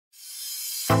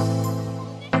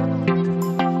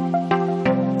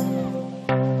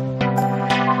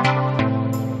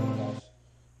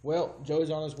Joey's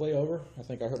on his way over. I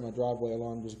think I heard my driveway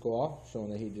alarm just go off, showing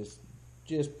that he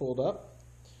just pulled up.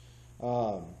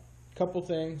 Couple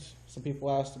things. Some people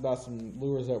asked about some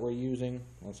lures that we're using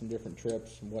on some different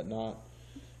trips and whatnot.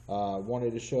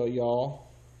 Wanted to show y'all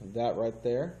that right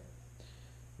there.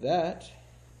 That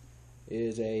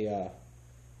is a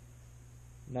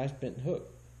nice bent hook.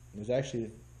 It was actually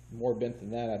more bent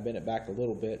than that. I bent it back a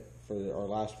little bit for our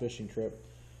last fishing trip.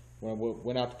 When we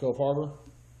went out to Cove Harbor,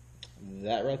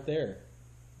 that right there,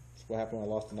 that's what happened when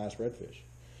I lost a nice redfish.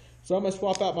 So I'm going to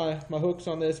swap out my hooks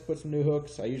on this, put some new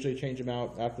hooks. I usually change them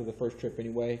out after the first trip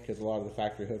anyway, because a lot of the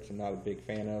factory hooks I'm not a big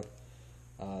fan of.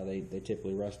 They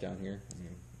typically rust down here. I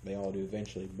mean, they all do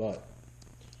eventually, but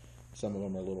some of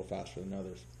them are a little faster than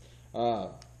others.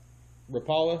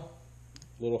 Rapala,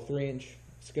 little 3-inch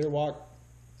skitterwalk.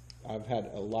 I've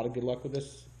had a lot of good luck with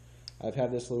this. I've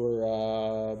had this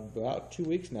lure about 2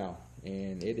 weeks now,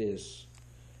 and it is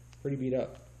pretty beat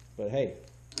up. But hey,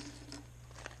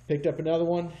 picked up another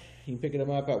one. You can pick them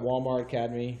up at Walmart,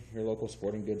 Academy, your local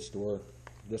sporting goods store.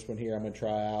 This one here I'm going to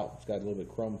try out. It's got a little bit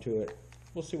of chrome to it.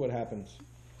 We'll see what happens.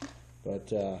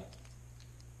 But I'm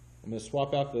going to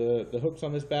swap out the hooks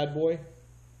on this bad boy.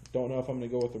 Don't know if I'm going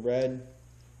to go with the red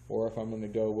or if I'm going to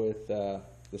go with the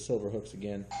silver hooks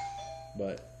again.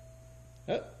 But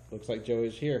looks like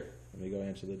Joey's here. Let me go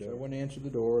answer the door. So I went to answer the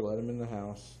door, let him in the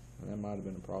house. That might have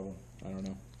been a problem. I don't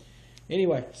know.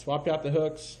 Anyway, swapped out the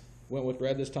hooks. Went with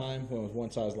red this time. Went with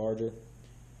one size larger.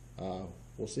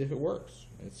 We'll see if it works.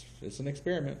 It's an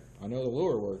experiment. I know the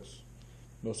lure works.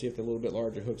 We'll see if the little bit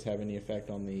larger hooks have any effect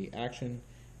on the action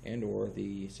and or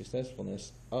the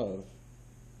successfulness of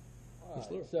this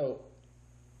lure. So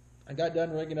I got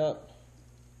done rigging up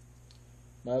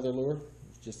my other lure.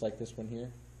 It's just like this one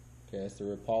here. Okay, that's the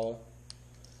Rapala.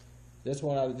 This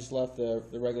one I just left the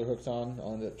regular hooks on.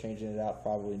 I'll end up changing it out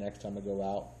probably next time I go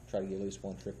out. Try to get at least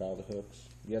one trip out of the hooks.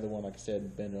 The other one, like I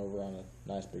said, bent over on a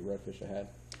nice big redfish I had.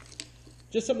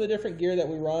 Just some of the different gear that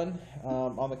we run.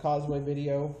 On the Causeway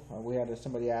video, we had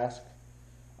somebody ask.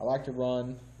 I like to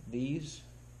run these.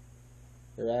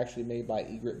 They're actually made by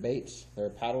Egret Baits. They're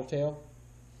a paddle tail.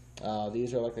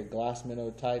 These are like a glass minnow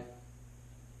type.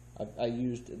 I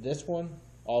used this one.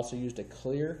 Also used a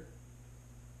clear.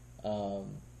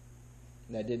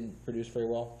 That didn't produce very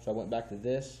well, so I went back to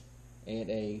this and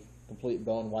a complete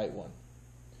bone white one.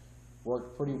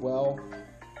 Worked pretty well.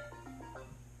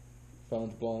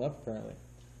 Phone's blowing up apparently.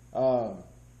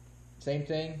 Same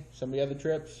thing, some of the other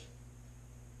trips.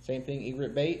 Same thing,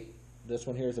 Egret bait. This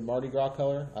one here is a Mardi Gras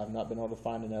color. I've not been able to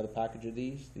find another package of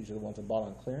these. These are the ones I bought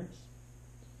on clearance.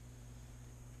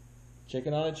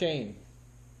 Chicken on a chain.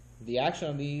 The action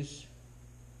on these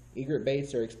Egret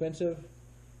baits are expensive,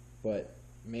 but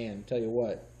man, tell you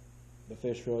what, the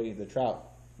trout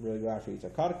really go after these. I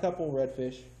caught a couple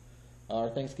redfish. Our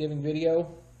Thanksgiving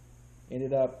video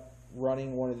ended up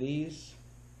running one of these,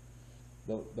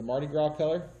 the Mardi Gras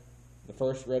color. The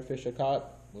first redfish I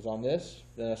caught was on this.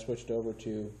 Then I switched over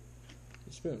to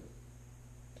the spoon.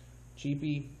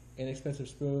 Cheapy, inexpensive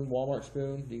spoon, Walmart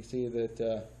spoon. You can see that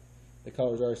the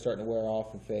color is already starting to wear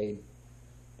off and fade.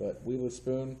 But weedless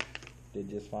spoon did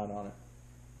just fine on it.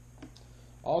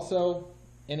 Also,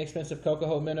 inexpensive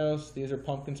Cocoa minnows. These are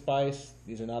pumpkin spice.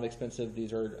 These are not expensive.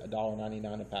 These are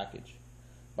 $1.99 a package.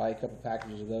 Buy a couple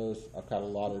packages of those. I've caught a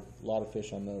lot of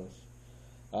fish on those.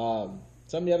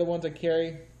 Some of the other ones I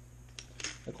carry,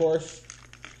 of course,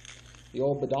 the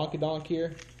old badonkadonk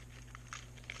here.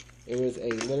 It was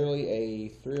literally a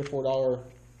 $3 or $4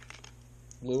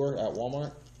 lure at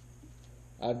Walmart.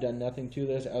 I've done nothing to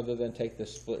this other than take the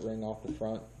split ring off the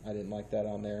front. I didn't like that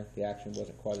on there. The action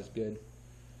wasn't quite as good.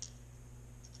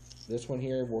 This one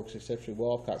here works exceptionally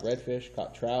well. I've caught redfish,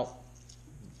 caught trout.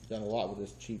 Done a lot with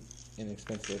this cheap,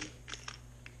 inexpensive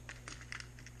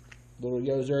little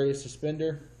Yozuri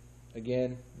suspender.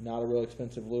 Again, not a real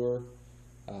expensive lure.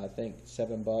 I think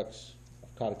 $7.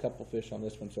 I've caught a couple fish on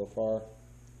this one so far.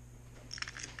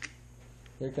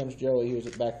 Here comes Joey. He was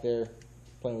back there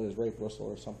playing with his rape whistle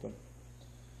or something.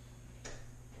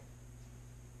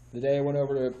 The day I went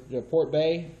over to Port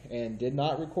Bay and did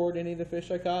not record any of the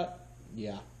fish I caught,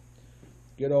 yeah.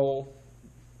 Good old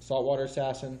saltwater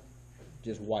assassin,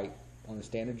 just white on a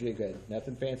standard jig head.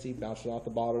 Nothing fancy, bouncing off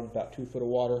the bottom, about 2 foot of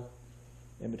water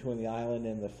in between the island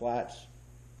and the flats.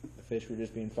 The fish were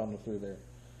just being funneled through there.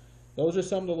 Those are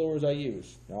some of the lures I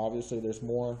use. Now obviously there's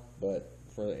more, but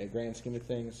for a grand scheme of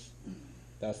things,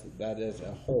 that is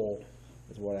a whole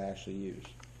is what I actually use.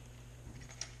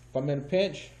 If I'm in a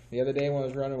pinch, the other day when I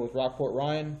was running with Rockport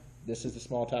Ryan, this is the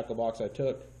small tackle box I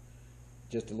took.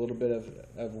 Just a little bit of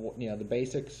the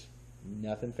basics,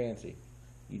 nothing fancy.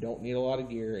 You don't need a lot of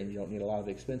gear, and you don't need a lot of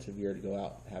expensive gear to go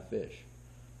out and have fish.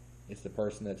 It's the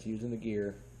person that's using the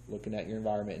gear, looking at your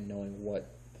environment, and knowing what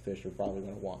the fish are probably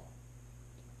going to want.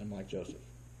 Unlike Joseph,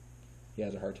 he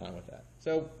has a hard time with that.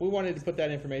 So we wanted to put that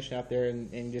information out there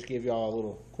and just give y'all a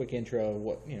little quick intro of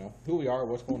what, who we are,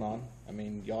 what's going on. I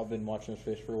mean, y'all have been watching us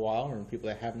fish for a while, or people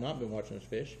that have not been watching us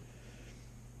fish,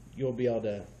 you'll be able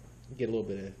to get a little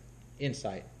bit of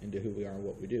insight into who we are and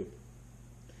what we do.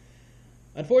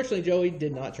 Unfortunately, Joey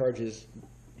did not charge his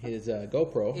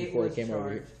GoPro before he came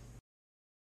over here.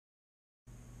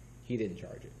 He didn't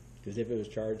charge it, because if it was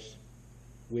charged,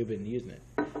 we've been using it.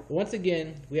 But once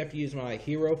again, we have to use my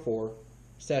Hero 4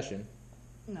 Session.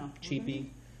 No.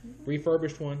 Cheapy,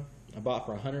 refurbished one. I bought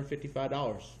for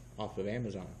 $155 off of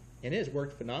Amazon. And it has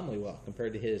worked phenomenally well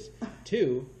compared to his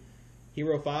 2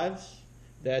 Hero 5s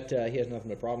that he has nothing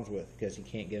but problems with, because he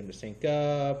can't get them to sync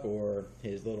up, or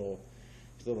his little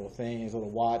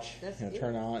watch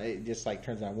turn on. It just like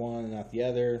turns on one and not the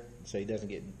other, so he doesn't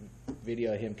get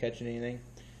video of him catching anything.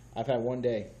 I've had one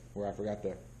day where I forgot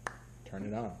to turn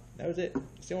it on. That was it.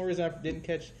 It's the only reason I didn't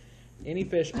catch any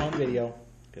fish on video,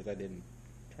 because I didn't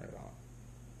turn it on.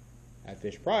 I had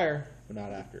fish prior, but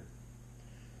not after.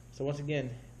 So once again,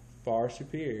 far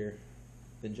superior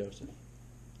than Joseph.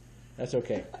 That's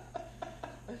okay.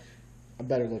 I'm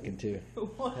better looking too.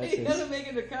 Why are you gonna make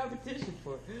it a competition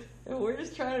for? We're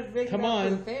just trying to make it up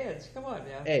for the fans. Come on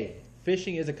now. Hey,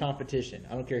 fishing is a competition.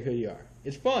 I don't care who you are.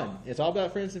 It's fun. It's all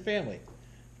about friends and family.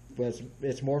 But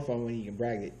it's more fun when you can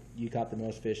brag that you caught the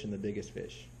most fish and the biggest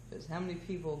fish. Because how many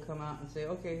people come out and say,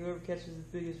 okay, whoever catches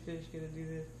the biggest fish is gonna do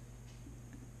this?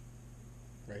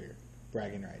 Right here.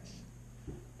 Bragging rights.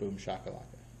 Boom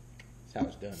shakalaka. That's how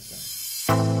it's done,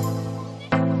 son.